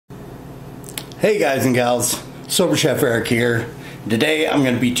Hey guys and gals, Sober Chef Eric here. Today I'm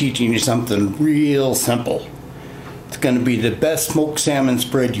going to be teaching you something real simple. It's going to be the best smoked salmon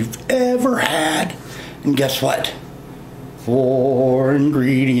spread you've ever had. And guess what? 4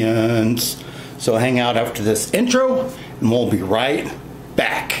 ingredients. So hang out after this intro and we'll be right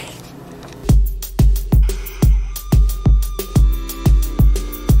back.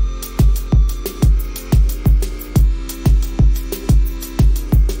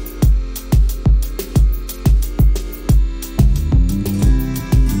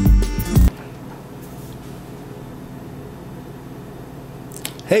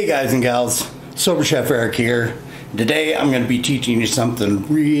 Hey guys and gals, Sober Chef Eric here. Today I'm going to be teaching you something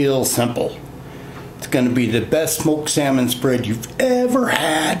real simple. It's going to be the best smoked salmon spread you've ever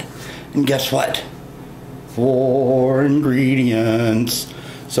had. And guess what? 4 ingredients.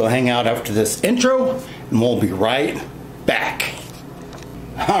 So hang out after this intro and we'll be right back.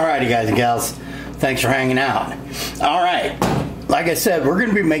 Alrighty guys and gals, thanks for hanging out. Alright, like I said, we're going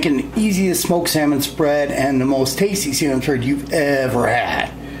to be making the easiest smoked salmon spread and the most tasty salmon spread you've ever had.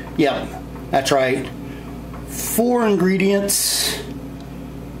 Yep, that's right. 4 ingredients.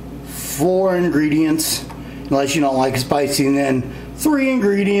 4 ingredients. Unless you don't like spicy, and then 3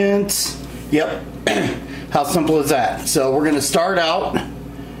 ingredients. Yep. How simple is that? So we're going to start out.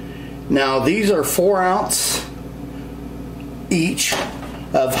 Now these are 4 ounce each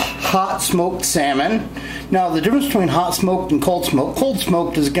of hot smoked salmon. Now the difference between hot smoked and cold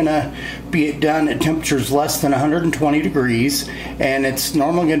smoked is going to be done at temperatures less than 120 degrees, and it's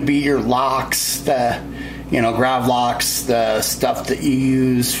normally going to be your lox, the grav lox, the stuff that you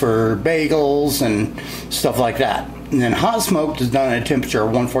use for bagels and stuff like that. And then hot smoked is done at a temperature of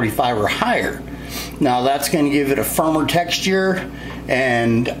 145 or higher. Now that's going to give it a firmer texture.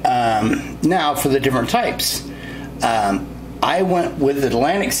 And now for the different types. I went with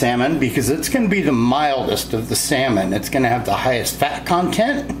Atlantic salmon because it's going to be the mildest of the salmon. It's going to have the highest fat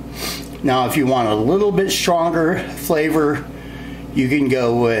content. Now if you want a little bit stronger flavor, you can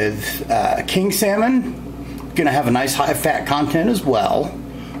go with king salmon. It's going to have a nice high fat content as well.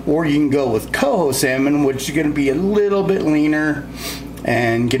 Or you can go with coho salmon, which is going to be a little bit leaner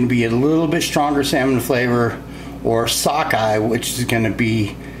and going to be a little bit stronger salmon flavor. Or sockeye, which is going to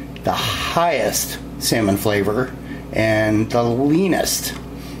be the highest salmon flavor and the leanest.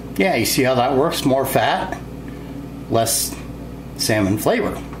 Yeah, you see how that works? More fat, less salmon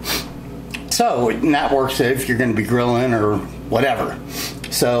flavor. So, and that works if you're going to be grilling or whatever.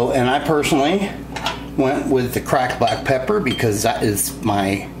 So, and I personally went with the cracked black pepper because that is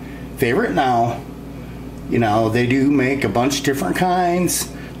my favorite. Now, they do make a bunch of different kinds.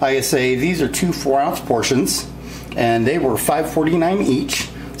 Like I say, these are 2 4-ounce portions and they were $5.49 each.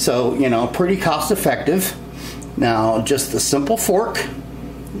 So, pretty cost effective. Now, just a simple fork,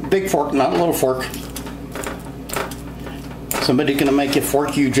 big fork, not a little fork. Somebody's gonna make a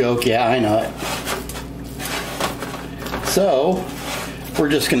fork you joke. Yeah, I know it. So, we're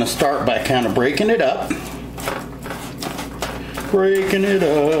just gonna start by kind of breaking it up. Breaking it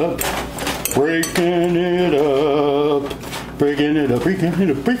up. Breaking it up. Breaking it up. Breaking it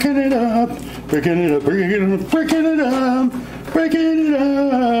up. Breaking it up. Breaking it up. Breaking it up. Breaking it up. Breaking it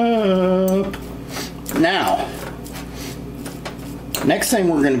up. Now, next thing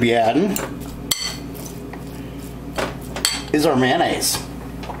we're going to be adding is our mayonnaise.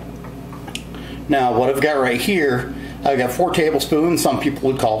 Now, what I've got right here, I've got 4 tablespoons. Some people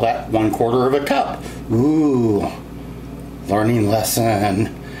would call that 1/4 of a cup. Ooh, learning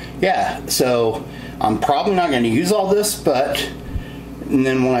lesson. Yeah, so I'm probably not going to use all this, and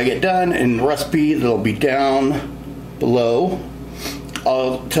then when I get done in the recipe, it'll be down below.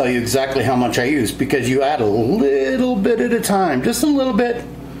 I'll tell you exactly how much I use, because you add a little bit at a time, just a little bit,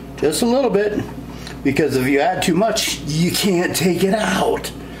 because if you add too much, you can't take it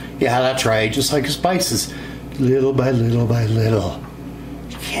out. Yeah, that's right, just like spices, little by little by little.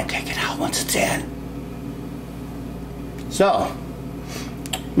 You can't take it out once it's in. So,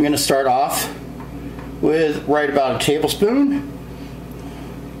 I'm going to start off with right about a tablespoon.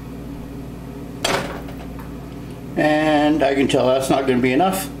 And I can tell that's not going to be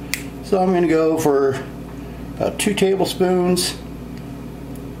enough, so I'm going to go for about 2 tablespoons.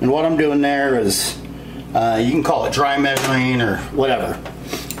 And what I'm doing there is, you can call it dry measuring or whatever.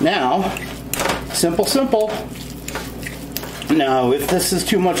 Now, simple. Now, if this is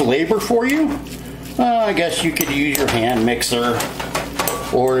too much labor for you, I guess you could use your hand mixer,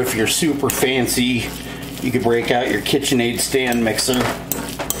 or if you're super fancy, you could break out your KitchenAid stand mixer.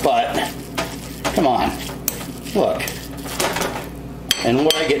 But come on. Look, and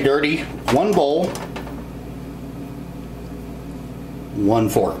when I get dirty, 1 bowl, 1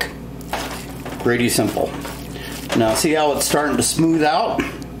 fork. Pretty simple. Now see how it's starting to smooth out?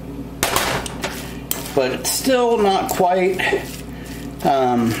 But it's still not quite,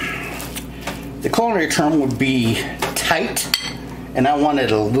 the culinary term would be tight, and I want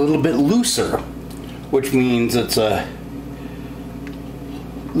it a little bit looser, which means it's a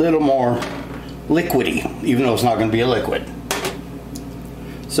little more liquidy, even though it's not going to be a liquid.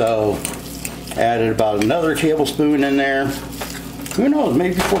 So added about another tablespoon in there. Who knows,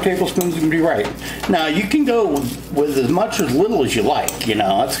 maybe 4 tablespoons would be right. Now you can go with as much or as little as you like, you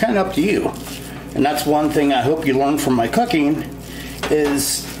know, it's kind of up to you. And that's one thing I hope you learn from my cooking,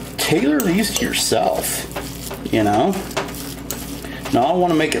 is tailor these to yourself, you know. Now I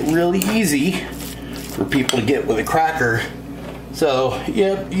want to make it really easy for people to get with a cracker. So,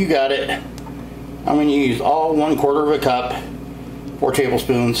 yep, you got it. I'm going to use all 1/4 of a cup, 4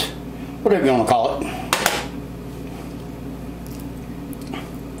 tablespoons, whatever you want to call it.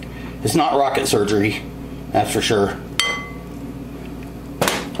 It's not rocket surgery, that's for sure.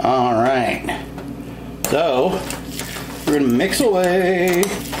 Alright, so we're going to mix away,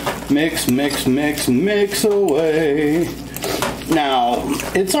 mix away. Now,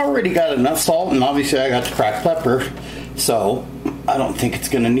 it's already got enough salt, and obviously I got the cracked pepper, so I don't think it's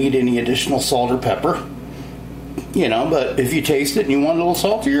going to need any additional salt or pepper. You know, but if you taste it and you want a little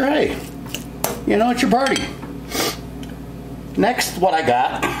saltier, hey, you know, it's your party. Next, what I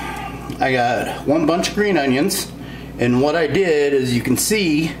got 1 bunch of green onions, and what I did is, you can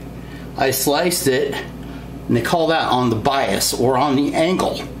see, I sliced it, and they call that on the bias, or on the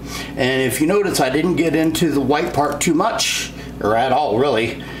angle. And if you notice, I didn't get into the white part too much, or at all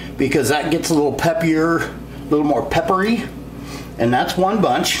really, because that gets a little peppier, a little more peppery, and that's 1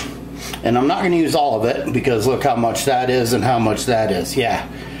 bunch. And I'm not going to use all of it, because look how much that is and how much that is. Yeah,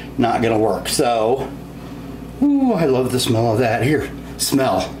 not going to work. So, ooh, I love the smell of that. Here,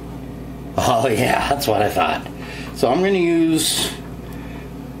 smell. Oh yeah, that's what I thought. So I'm going to use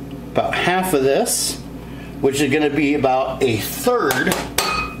about half of this, which is going to be about 1/3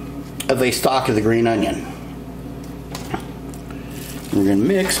 of a stalk of the green onion. We're going to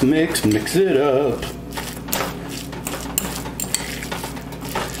mix it up.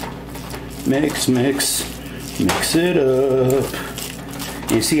 Mix it up.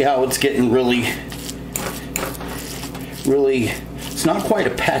 You see how it's getting really, it's not quite a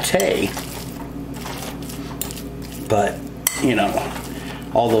pate, but you know,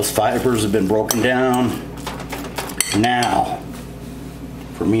 all those fibers have been broken down. Now,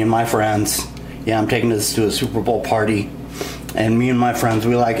 for me and my friends, yeah, I'm taking this to a Super Bowl party, and me and my friends,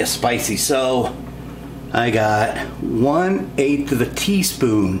 we like it spicy, so I got 1/8 of a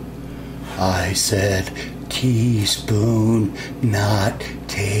teaspoon. I said teaspoon, not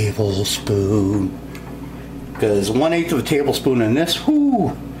tablespoon. Because 1/8 of a tablespoon in this,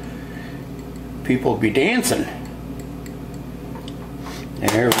 whoo, people will be dancing.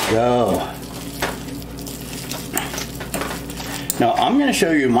 There we go. Now I'm going to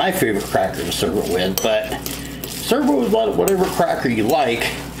show you my favorite cracker to serve it with, but serve it with whatever cracker you like.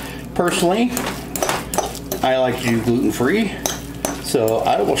 Personally, I like to do gluten-free. So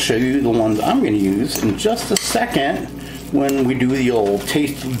I will show you the ones I'm going to use in just a second when we do the old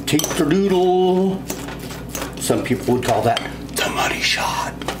taster doodle. Some people would call that the money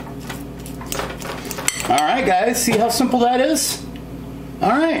shot. Alright guys, see how simple that is?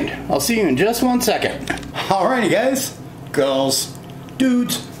 Alright, I'll see you in just 1 second. Alrighty guys, girls,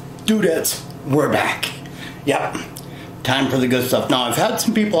 dudes, dudettes, we're back. Yep, time for the good stuff. Now I've had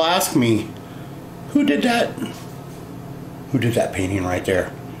some people ask me, who did that? Who did that painting right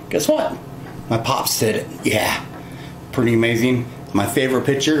there? Guess what? My pops did it. Yeah, pretty amazing. My favorite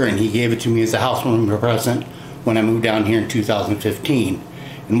picture, and he gave it to me as a housewarming present when I moved down here in 2015.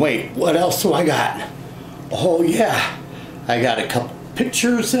 And wait, what else do I got? Oh yeah, I got a couple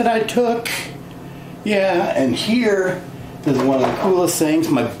pictures that I took. Yeah, and here is one of the coolest things.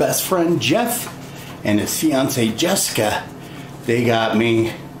 My best friend Jeff and his fiancee Jessica, they got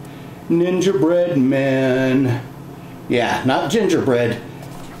me Ninja Bread Men. Yeah, not gingerbread,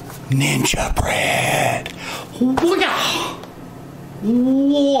 ninja bread.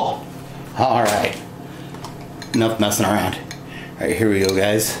 Whoa. All right, enough messing around. All right, here we go,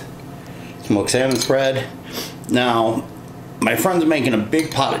 guys. Smoked salmon spread. Now, my friend's making a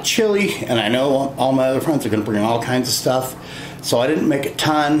big pot of chili, and I know all my other friends are gonna bring all kinds of stuff. So I didn't make a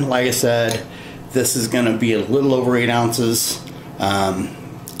ton. Like I said, this is gonna be a little over 8 ounces,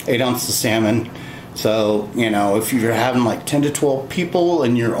 8 ounces of salmon. So, you know, if you're having like 10 to 12 people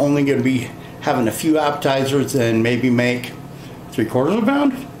and you're only going to be having a few appetizers, then maybe make 3/4 of a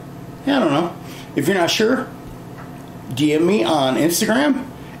pound. Yeah, I don't know. If you're not sure, DM me on Instagram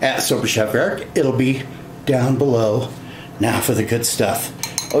at Sober Chef Eric. It'll be down below. Now for the good stuff.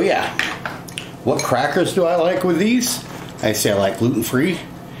 Oh yeah, what crackers do I like with these? I say I like gluten-free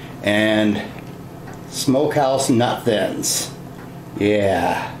and Smokehouse Nut Thins.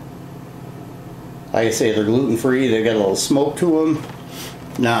 Yeah. Like I say, they're gluten-free. They got a little smoke to them.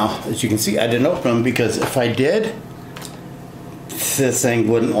 Now, as you can see, I didn't open them because if I did, this thing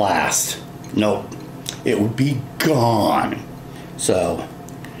wouldn't last. Nope. It would be gone. So,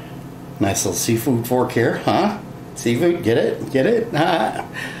 nice little seafood fork here, huh? Seafood, get it? Get it?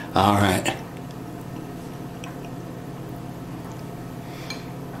 All right.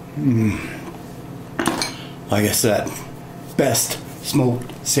 Like I said, best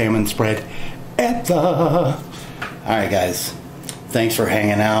smoked salmon spread ever. All right, guys. Thanks for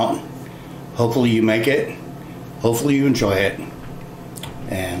hanging out. Hopefully you make it. Hopefully you enjoy it.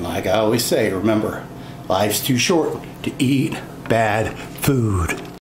 And like I always say, remember, life's too short to eat bad food.